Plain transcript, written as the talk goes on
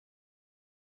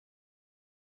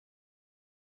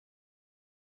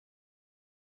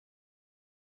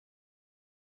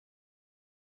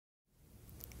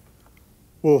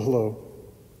Well, hello,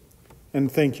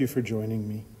 and thank you for joining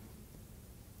me.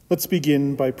 Let's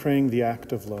begin by praying the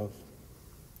act of love.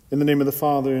 In the name of the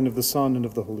Father, and of the Son, and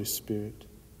of the Holy Spirit.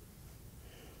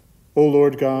 O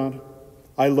Lord God,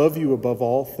 I love you above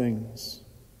all things,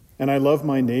 and I love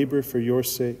my neighbor for your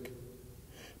sake,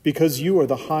 because you are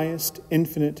the highest,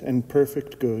 infinite, and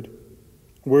perfect good,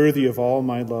 worthy of all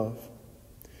my love.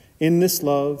 In this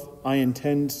love I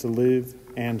intend to live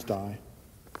and die.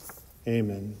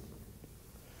 Amen.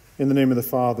 In the name of the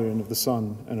Father, and of the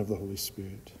Son, and of the Holy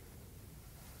Spirit.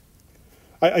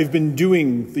 I've been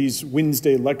doing these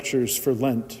Wednesday lectures for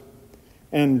Lent,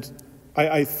 and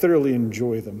I thoroughly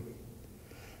enjoy them.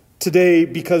 Today,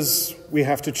 because we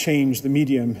have to change the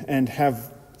medium and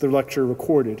have the lecture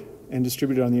recorded and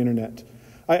distributed on the internet,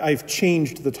 I've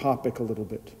changed the topic a little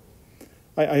bit.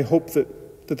 I hope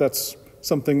that's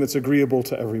something that's agreeable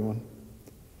to everyone.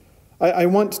 I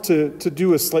want to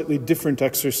do a slightly different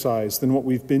exercise than what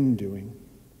we've been doing.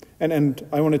 And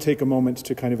I want to take a moment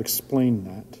to kind of explain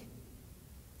that.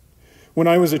 When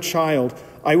I was a child,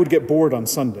 I would get bored on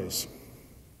Sundays.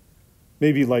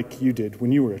 Maybe like you did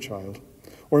when you were a child.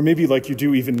 Or maybe like you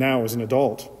do even now as an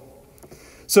adult.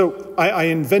 So I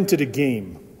invented a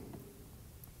game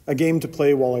to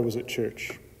play while I was at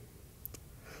church.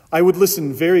 I would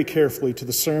listen very carefully to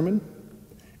the sermon,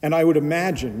 and I would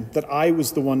imagine that I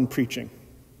was the one preaching.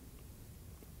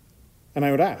 And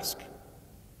I would ask,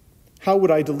 how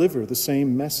would I deliver the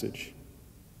same message?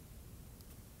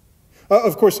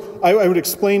 Of course, I would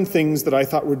explain things that I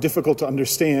thought were difficult to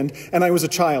understand, and I was a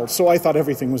child, so I thought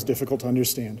everything was difficult to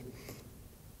understand.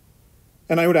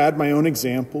 And I would add my own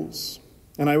examples,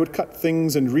 and I would cut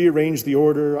things and rearrange the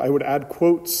order. I would add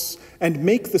quotes and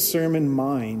make the sermon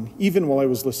mine, even while I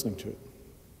was listening to it.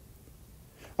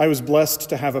 I was blessed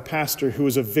to have a pastor who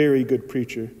was a very good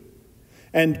preacher,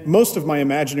 and most of my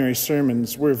imaginary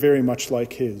sermons were very much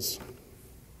like his.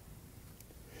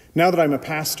 Now that I'm a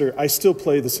pastor, I still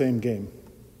play the same game.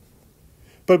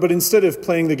 But instead of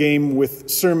playing the game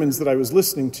with sermons that I was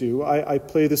listening to, I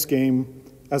play this game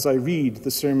as I read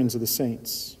the sermons of the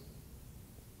saints.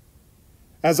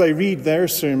 As I read their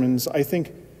sermons, I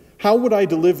think, how would I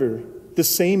deliver the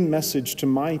same message to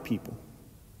my people?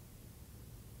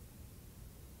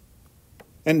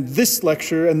 And this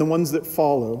lecture and the ones that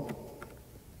follow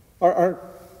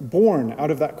are born out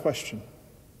of that question.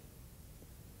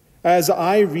 As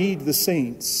I read the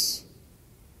saints,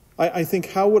 I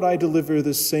think, how would I deliver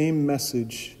the same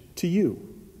message to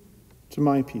you, to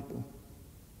my people?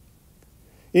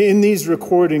 In these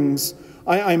recordings,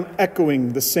 I'm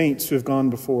echoing the saints who have gone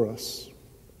before us.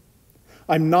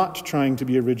 I'm not trying to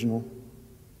be original.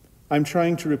 I'm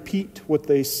trying to repeat what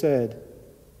they said.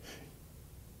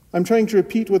 I'm trying to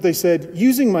repeat what they said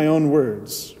using my own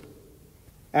words,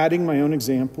 adding my own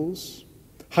examples,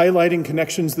 highlighting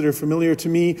connections that are familiar to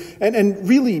me, and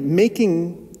really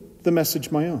making the message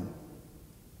my own.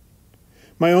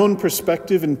 My own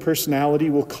perspective and personality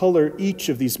will color each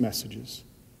of these messages.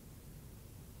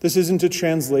 This isn't a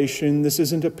translation, this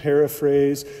isn't a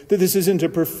paraphrase, this isn't a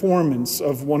performance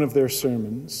of one of their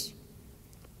sermons.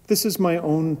 This is my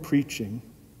own preaching.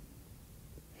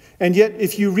 And yet,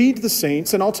 if you read the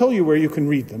saints, and I'll tell you where you can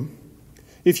read them,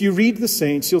 if you read the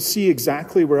saints, you'll see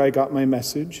exactly where I got my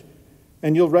message,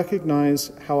 and you'll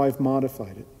recognize how I've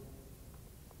modified it.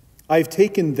 I've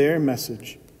taken their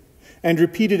message and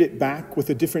repeated it back with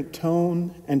a different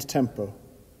tone and tempo,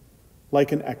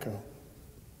 like an echo.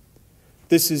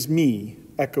 This is me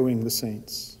echoing the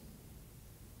saints.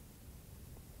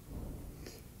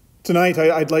 Tonight,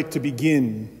 I'd like to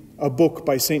begin a book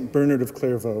by St. Bernard of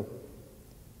Clairvaux,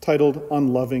 titled On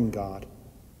Loving God.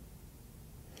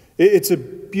 It's a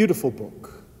beautiful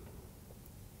book,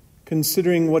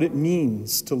 considering what it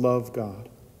means to love God.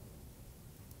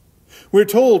 We're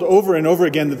told over and over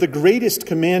again that the greatest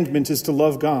commandment is to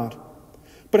love God.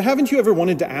 But haven't you ever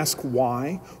wanted to ask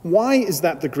why? Why is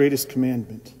that the greatest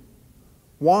commandment?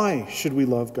 Why should we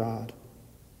love God?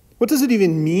 What does it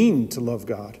even mean to love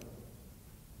God?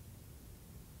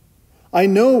 I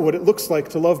know what it looks like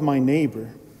to love my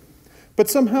neighbor, but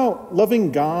somehow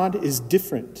loving God is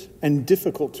different and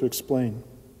difficult to explain.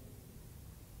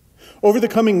 Over the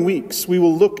coming weeks, we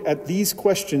will look at these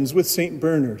questions with St.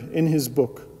 Bernard in his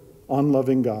book, On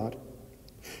Loving God.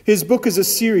 His book is a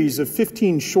series of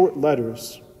 15 short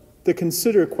letters that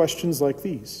consider questions like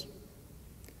these.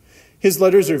 His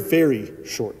letters are very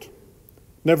short,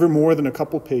 never more than a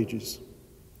couple pages.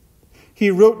 He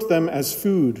wrote them as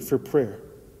food for prayer.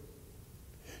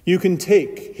 You can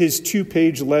take his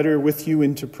 2-page letter with you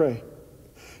in to pray.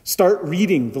 Start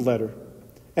reading the letter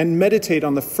and meditate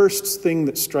on the first thing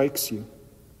that strikes you.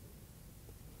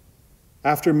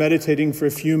 After meditating for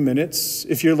a few minutes,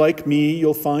 if you're like me,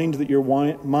 you'll find that your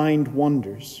mind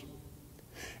wanders.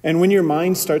 And when your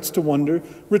mind starts to wander,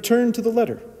 return to the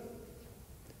letter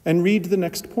and read the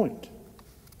next point.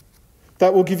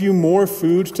 That will give you more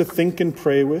food to think and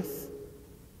pray with.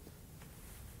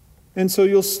 And so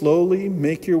you'll slowly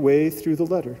make your way through the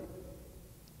letter.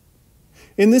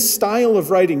 In this style of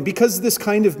writing, because this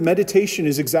kind of meditation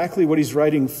is exactly what he's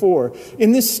writing for,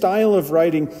 in this style of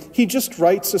writing, he just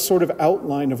writes a sort of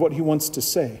outline of what he wants to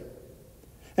say.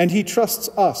 And he trusts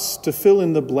us to fill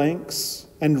in the blanks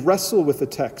and wrestle with the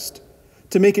text,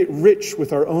 to make it rich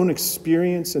with our own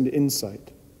experience and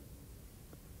insight.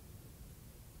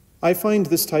 I find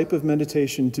this type of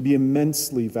meditation to be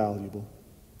immensely valuable.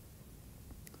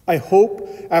 I hope,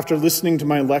 after listening to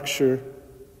my lecture,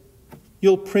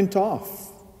 you'll print off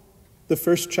the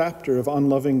first chapter of On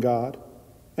Loving God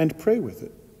and pray with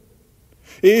it.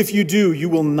 If you do, you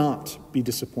will not be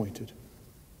disappointed.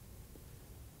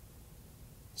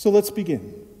 So let's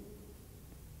begin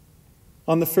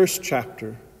on the first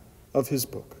chapter of his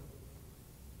book.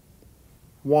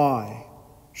 Why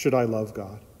should I love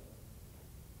God?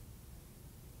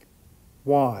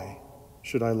 Why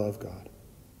should I love God?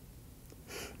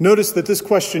 Notice that this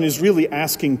question is really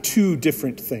asking two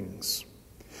different things.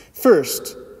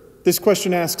 First, this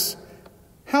question asks,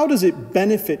 how does it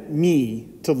benefit me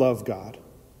to love God?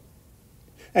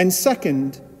 And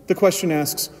second, the question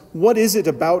asks, what is it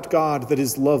about God that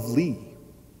is lovely?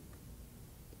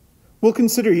 We'll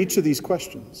consider each of these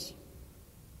questions.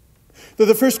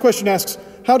 The first question asks,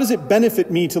 how does it benefit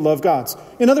me to love God?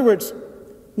 In other words,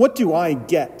 what do I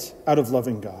get out of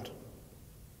loving God?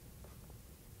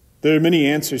 There are many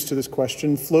answers to this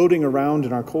question floating around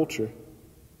in our culture.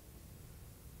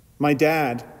 My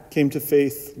dad came to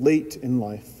faith late in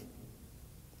life.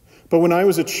 But when I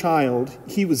was a child,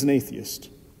 he was an atheist.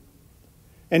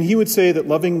 And he would say that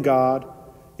loving God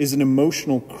is an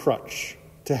emotional crutch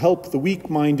to help the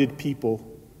weak-minded people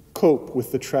cope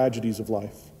with the tragedies of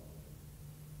life.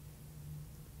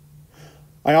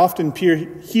 I often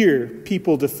hear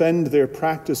people defend their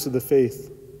practice of the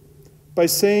faith by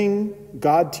saying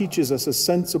God teaches us a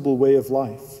sensible way of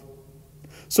life.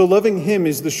 So loving him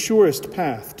is the surest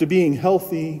path to being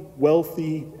healthy,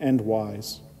 wealthy, and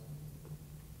wise.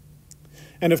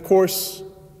 And of course,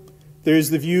 there is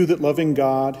the view that loving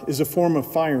God is a form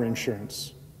of fire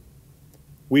insurance.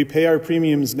 We pay our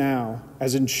premiums now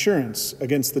as insurance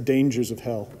against the dangers of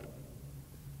hell.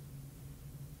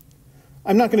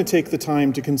 I'm not going to take the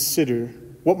time to consider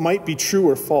what might be true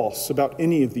or false about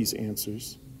any of these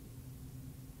answers.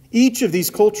 Each of these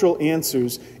cultural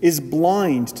answers is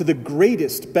blind to the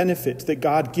greatest benefit that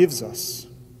God gives us.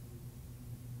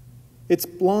 It's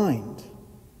blind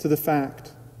to the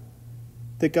fact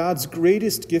that God's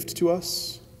greatest gift to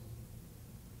us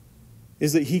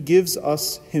is that he gives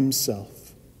us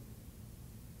himself.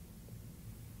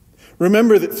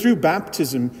 Remember that through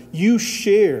baptism, you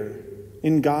share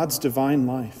in God's divine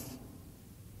life.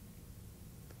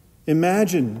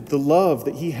 Imagine the love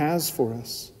that he has for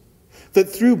us, that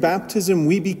through baptism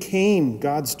we became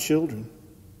God's children.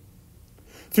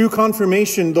 Through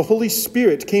confirmation, the Holy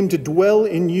Spirit came to dwell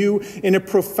in you in a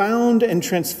profound and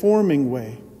transforming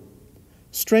way,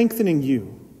 strengthening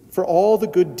you for all the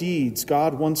good deeds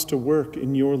God wants to work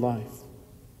in your life.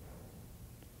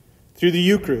 Through the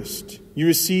Eucharist, you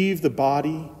receive the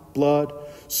body, blood,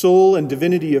 soul, and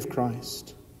divinity of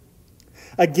Christ.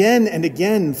 Again and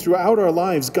again throughout our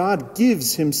lives, God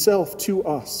gives himself to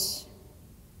us.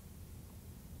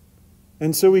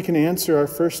 And so we can answer our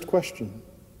first question.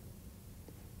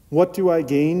 What do I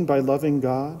gain by loving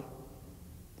God?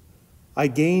 I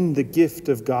gain the gift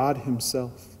of God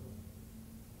himself.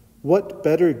 What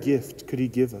better gift could he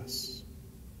give us?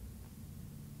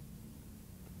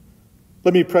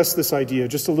 Let me press this idea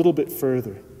just a little bit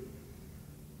further.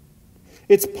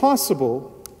 It's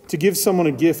possible to give someone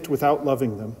a gift without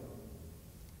loving them.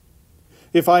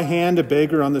 If I hand a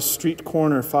beggar on the street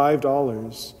corner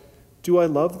 $5, do I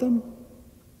love them?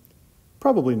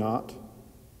 Probably not.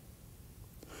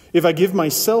 If I give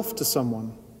myself to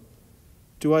someone,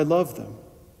 do I love them?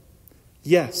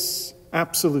 Yes,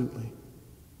 absolutely.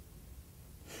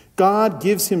 God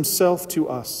gives himself to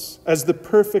us as the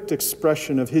perfect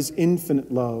expression of his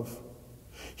infinite love.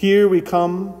 Here we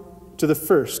come to the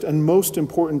first and most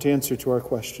important answer to our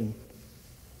question.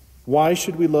 Why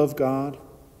should we love God?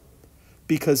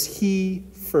 Because he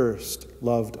first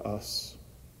loved us.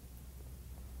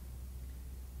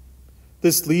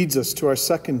 This leads us to our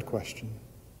second question.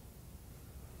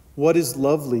 What is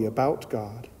lovely about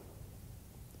God?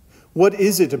 What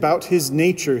is it about his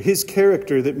nature, his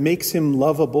character, that makes him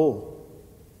lovable?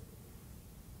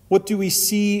 What do we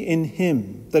see in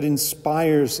him that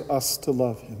inspires us to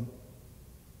love him?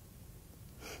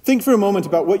 Think for a moment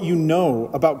about what you know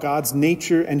about God's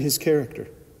nature and his character.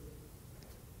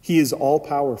 He is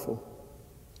all-powerful.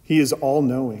 He is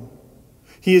all-knowing.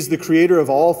 He is the creator of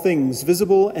all things,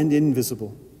 visible and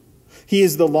invisible. He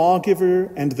is the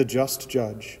lawgiver and the just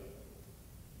judge.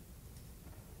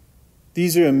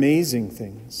 These are amazing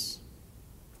things.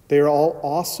 They are all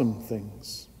awesome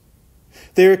things.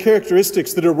 They are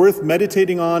characteristics that are worth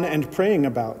meditating on and praying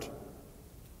about.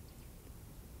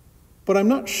 But I'm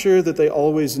not sure that they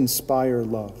always inspire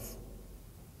love.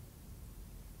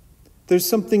 There's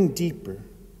something deeper.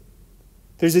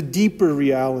 There's a deeper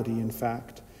reality, in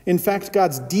fact. In fact,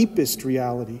 God's deepest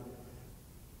reality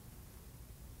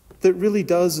that really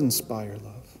does inspire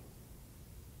love.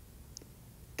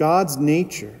 God's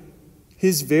nature,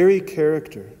 his very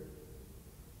character.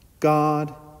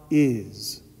 God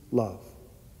is love.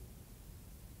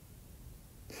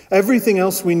 Everything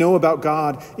else we know about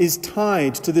God is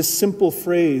tied to this simple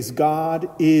phrase, God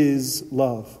is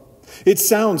love. It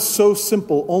sounds so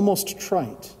simple, almost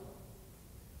trite.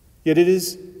 Yet it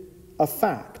is a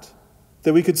fact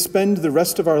that we could spend the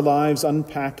rest of our lives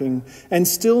unpacking and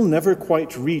still never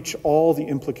quite reach all the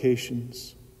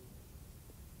implications.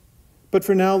 But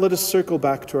for now, let us circle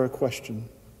back to our question.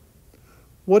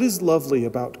 What is lovely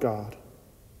about God?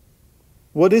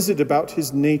 What is it about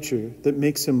his nature that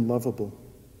makes him lovable?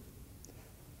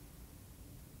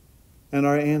 And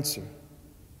our answer,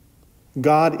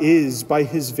 God is, by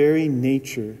his very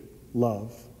nature,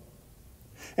 love.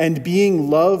 And being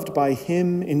loved by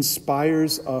him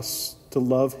inspires us to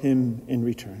love him in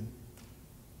return.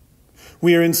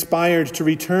 We are inspired to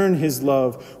return his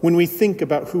love when we think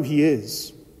about who he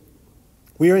is.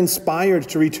 We are inspired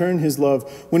to return his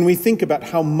love when we think about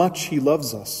how much he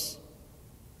loves us.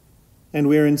 And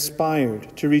we are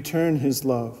inspired to return his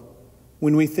love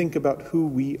when we think about who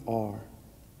we are.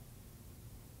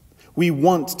 We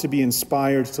want to be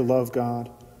inspired to love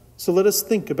God, so let us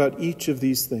think about each of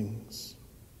these things.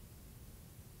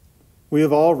 We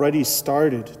have already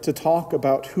started to talk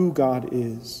about who God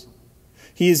is.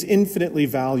 He is infinitely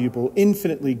valuable,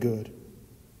 infinitely good.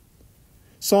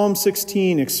 Psalm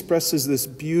 16 expresses this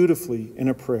beautifully in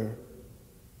a prayer.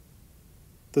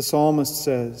 The psalmist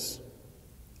says,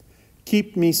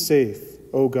 "Keep me safe,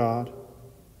 O God.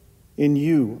 In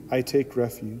you I take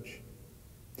refuge.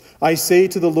 I say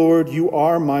to the Lord, you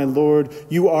are my Lord.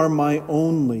 You are my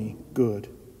only good.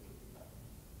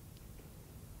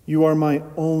 You are my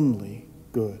only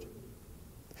good."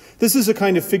 This is a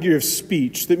kind of figure of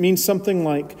speech that means something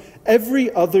like,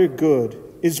 every other good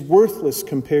is worthless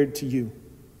compared to you.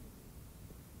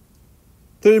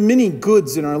 There are many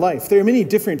goods in our life. There are many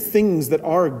different things that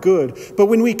are good. But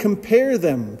when we compare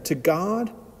them to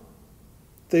God,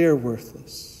 they are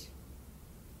worthless.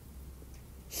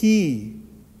 He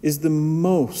is the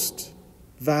most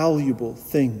valuable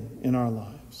thing in our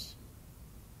lives.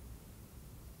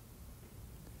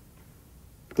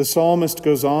 The psalmist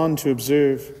goes on to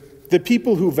observe that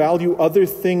people who value other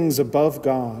things above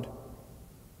God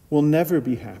will never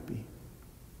be happy.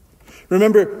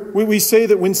 Remember, we say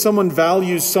that when someone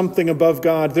values something above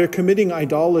God, they're committing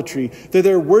idolatry, that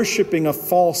they're worshiping a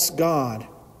false god.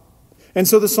 And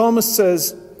so the psalmist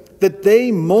says that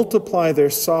they multiply their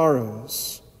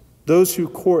sorrows, those who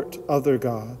court other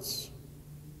gods.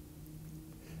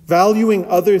 Valuing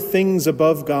other things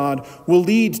above God will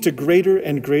lead to greater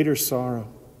and greater sorrow.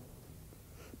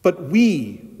 But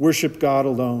we worship God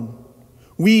alone.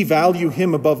 We value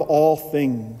him above all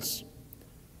things,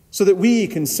 so that we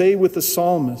can say with the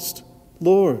psalmist,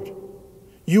 "Lord,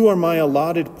 you are my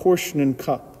allotted portion and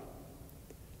cup.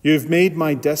 You have made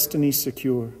my destiny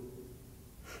secure.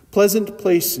 Pleasant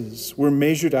places were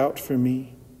measured out for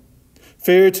me.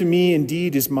 Fair to me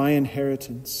indeed is my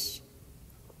inheritance."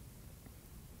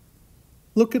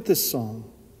 Look at this psalm.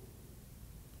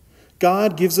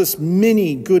 God gives us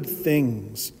many good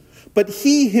things, but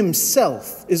he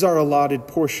himself is our allotted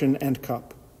portion and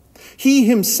cup. He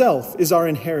himself is our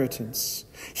inheritance.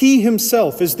 He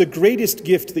himself is the greatest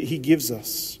gift that he gives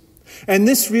us. And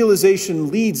this realization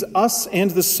leads us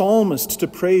and the psalmist to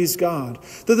praise God.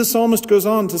 That the psalmist goes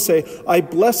on to say, "I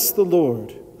bless the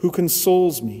Lord who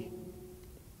consoles me.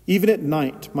 Even at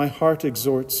night, my heart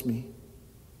exhorts me.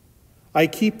 I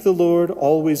keep the Lord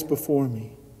always before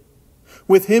me.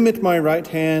 With him at my right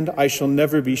hand, I shall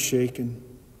never be shaken.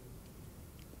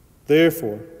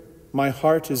 Therefore, my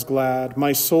heart is glad,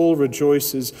 my soul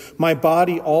rejoices, my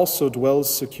body also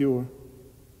dwells secure.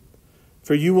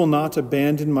 For you will not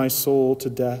abandon my soul to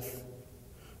death,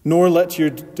 nor let your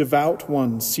devout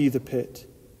one see the pit.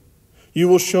 You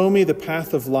will show me the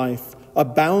path of life.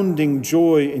 abounding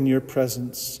joy in your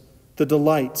presence, the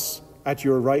delights at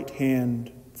your right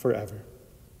hand forever.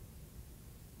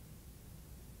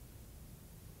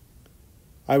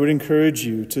 I would encourage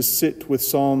you to sit with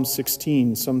Psalm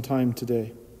 16 sometime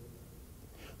today.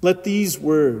 Let these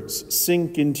words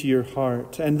sink into your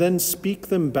heart and then speak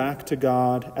them back to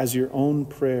God as your own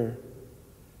prayer,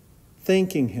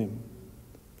 thanking him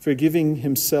for giving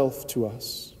himself to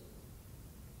us.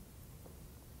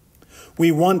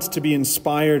 We want to be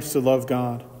inspired to love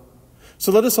God,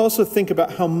 so let us also think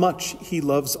about how much he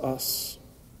loves us.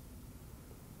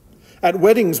 At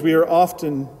weddings, we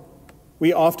often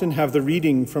have the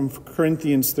reading from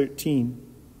Corinthians 13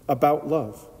 about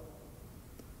love.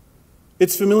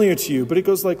 It's familiar to you, but it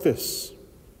goes like this.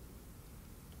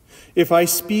 If I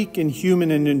speak in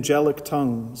human and angelic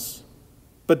tongues,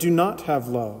 but do not have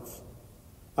love,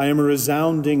 I am a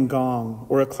resounding gong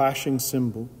or a clashing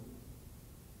cymbal.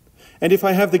 And if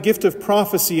I have the gift of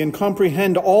prophecy and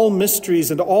comprehend all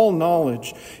mysteries and all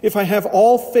knowledge, if I have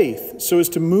all faith so as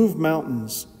to move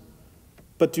mountains,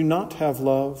 but do not have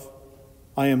love,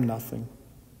 I am nothing.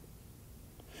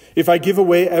 If I give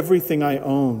away everything I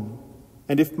own,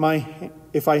 and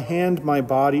if I hand my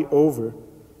body over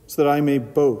so that I may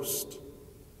boast,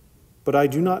 but I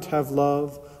do not have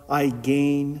love, I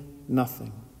gain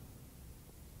nothing.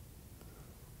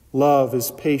 Love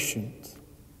is patient.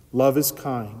 Love is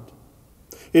kind.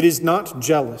 It is not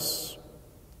jealous.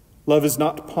 Love is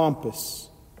not pompous.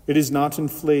 It is not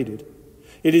inflated.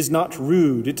 It is not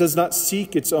rude. It does not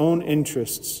seek its own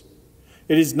interests.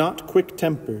 It is not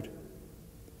quick-tempered.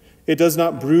 It does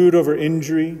not brood over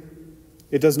injury.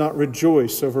 It does not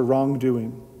rejoice over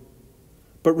wrongdoing,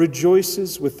 but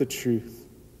rejoices with the truth.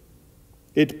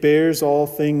 It bears all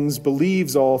things,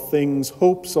 believes all things,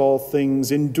 hopes all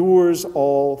things, endures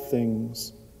all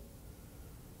things.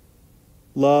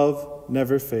 Love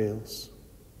never fails.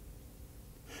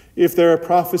 If there are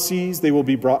prophecies, they will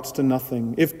be brought to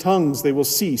nothing. If tongues, they will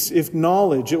cease. If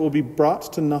knowledge, it will be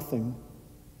brought to nothing.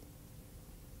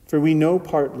 For we know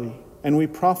partly, and we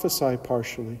prophesy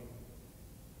partially.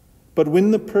 But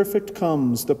when the perfect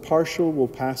comes, the partial will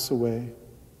pass away.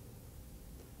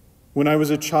 When I was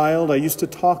a child, I used to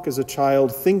talk as a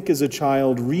child, think as a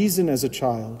child, reason as a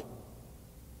child.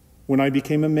 When I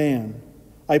became a man,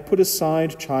 I put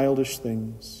aside childish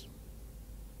things.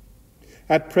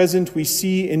 At present, we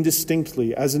see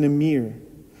indistinctly as in a mirror,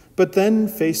 but then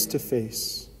face to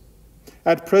face.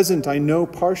 At present, I know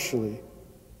partially,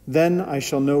 then I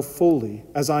shall know fully,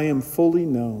 as I am fully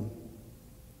known.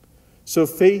 So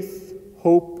faith,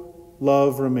 hope,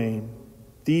 love remain,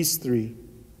 these three.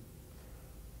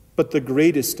 But the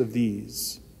greatest of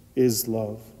these is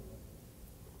love.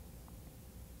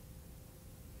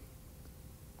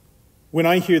 When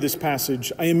I hear this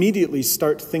passage, I immediately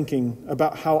start thinking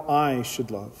about how I should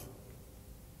love.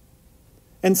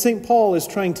 And St. Paul is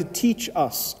trying to teach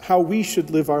us how we should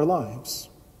live our lives.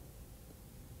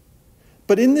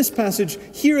 But in this passage,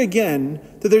 hear again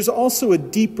that there's also a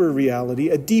deeper reality,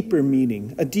 a deeper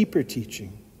meaning, a deeper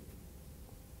teaching.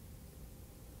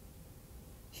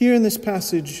 Here in this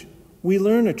passage, we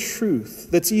learn a truth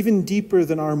that's even deeper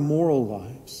than our moral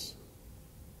lives.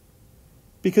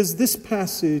 Because this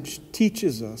passage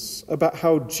teaches us about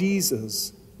how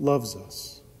Jesus loves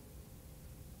us.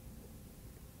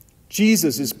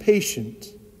 Jesus is patient.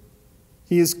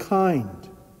 He is kind.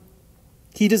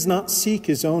 He does not seek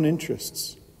his own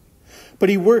interests, but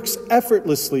he works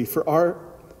effortlessly for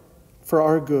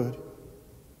our good.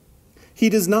 He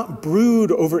does not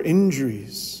brood over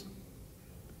injuries,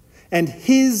 and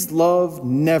his love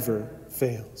never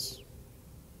fails.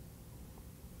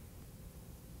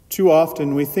 Too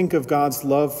often we think of God's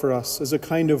love for us as a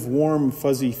kind of warm,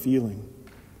 fuzzy feeling.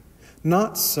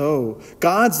 Not so.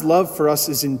 God's love for us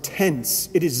is intense.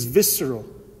 It is visceral.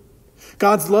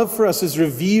 God's love for us is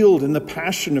revealed in the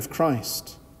passion of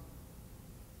Christ.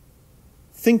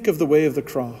 Think of the way of the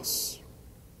cross.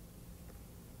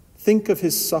 Think of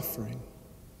his suffering.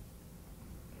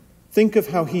 Think of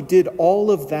how he did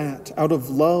all of that out of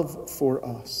love for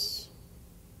us.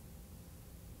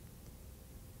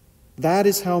 That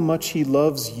is how much he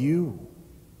loves you.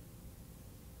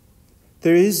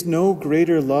 There is no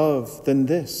greater love than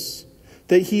this,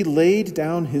 that he laid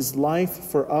down his life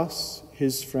for us,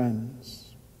 his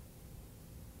friends.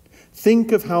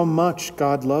 Think of how much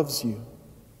God loves you.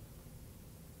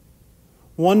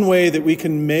 One way that we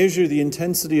can measure the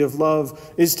intensity of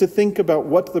love is to think about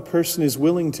what the person is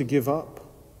willing to give up.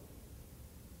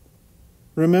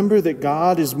 Remember that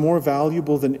God is more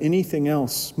valuable than anything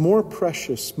else, more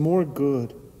precious, more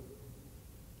good.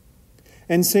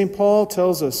 And St. Paul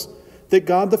tells us that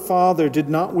God the Father did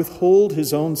not withhold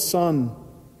his own Son,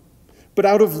 but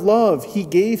out of love he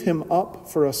gave him up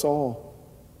for us all.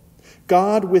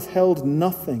 God withheld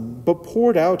nothing, but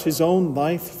poured out his own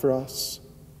life for us.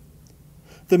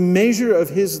 The measure of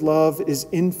his love is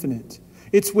infinite.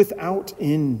 It's without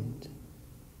end.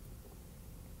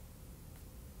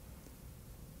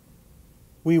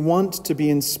 We want to be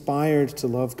inspired to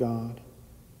love God.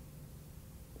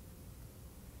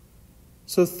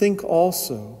 So think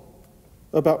also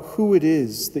about who it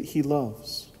is that he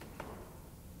loves.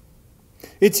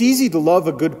 It's easy to love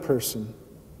a good person,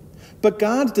 but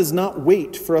God does not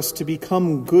wait for us to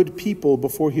become good people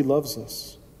before he loves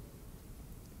us.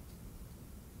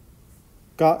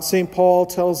 St. Paul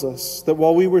tells us that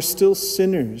while we were still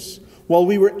sinners, while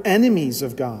we were enemies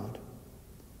of God,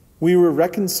 we were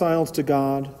reconciled to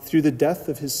God through the death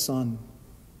of his Son.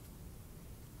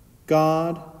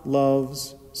 God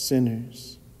loves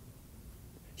sinners.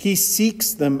 He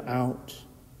seeks them out.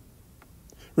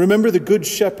 Remember the good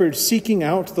shepherd seeking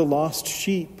out the lost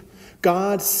sheep.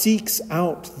 God seeks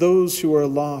out those who are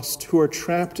lost, who are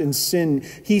trapped in sin.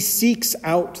 He seeks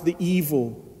out the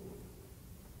evil,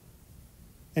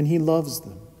 and he loves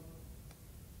them.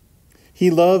 He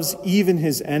loves even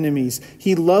his enemies.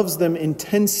 He loves them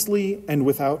intensely and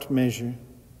without measure.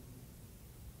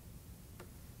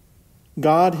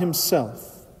 God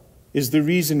himself is the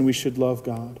reason we should love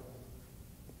God.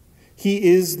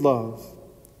 He is love,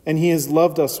 and he has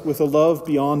loved us with a love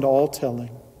beyond all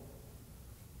telling.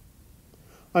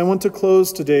 I want to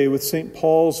close today with St.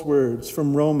 Paul's words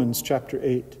from Romans chapter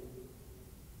 8.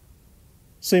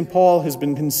 St. Paul has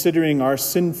been considering our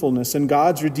sinfulness and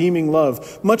God's redeeming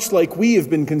love, much like we have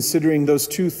been considering those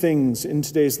two things in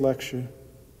today's lecture.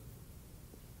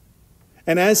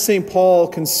 And as St. Paul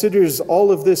considers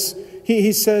all of this,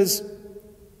 he says,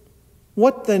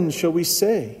 "What then shall we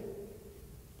say?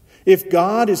 If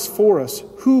God is for us,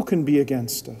 who can be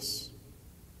against us?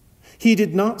 He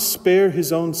did not spare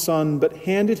his own Son, but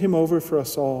handed him over for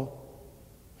us all.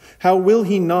 How will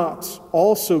he not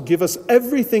also give us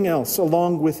everything else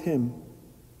along with him?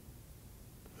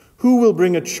 Who will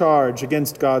bring a charge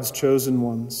against God's chosen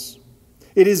ones?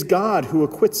 It is God who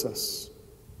acquits us.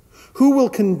 Who will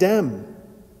condemn?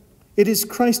 It is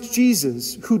Christ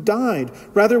Jesus who died,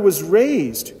 rather was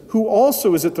raised, who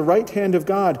also is at the right hand of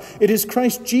God. It is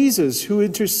Christ Jesus who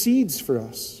intercedes for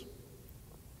us.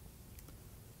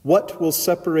 What will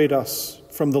separate us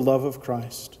from the love of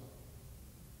Christ?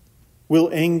 Will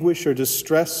anguish or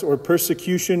distress or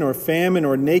persecution or famine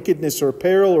or nakedness or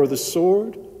peril or the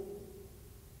sword?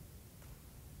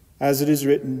 As it is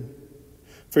written,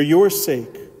 for your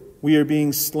sake we are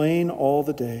being slain all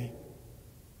the day.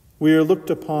 We are looked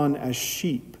upon as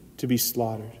sheep to be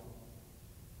slaughtered.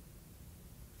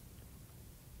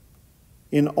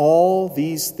 In all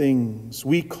these things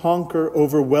we conquer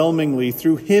overwhelmingly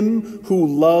through him who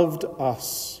loved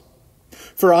us.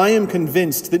 For I am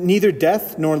convinced that neither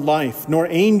death nor life, nor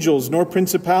angels, nor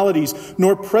principalities,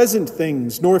 nor present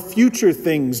things, nor future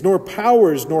things, nor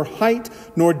powers, nor height,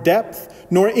 nor depth,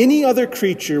 nor any other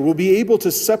creature will be able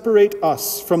to separate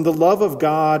us from the love of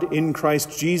God in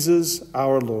Christ Jesus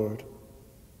our Lord.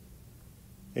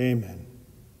 Amen.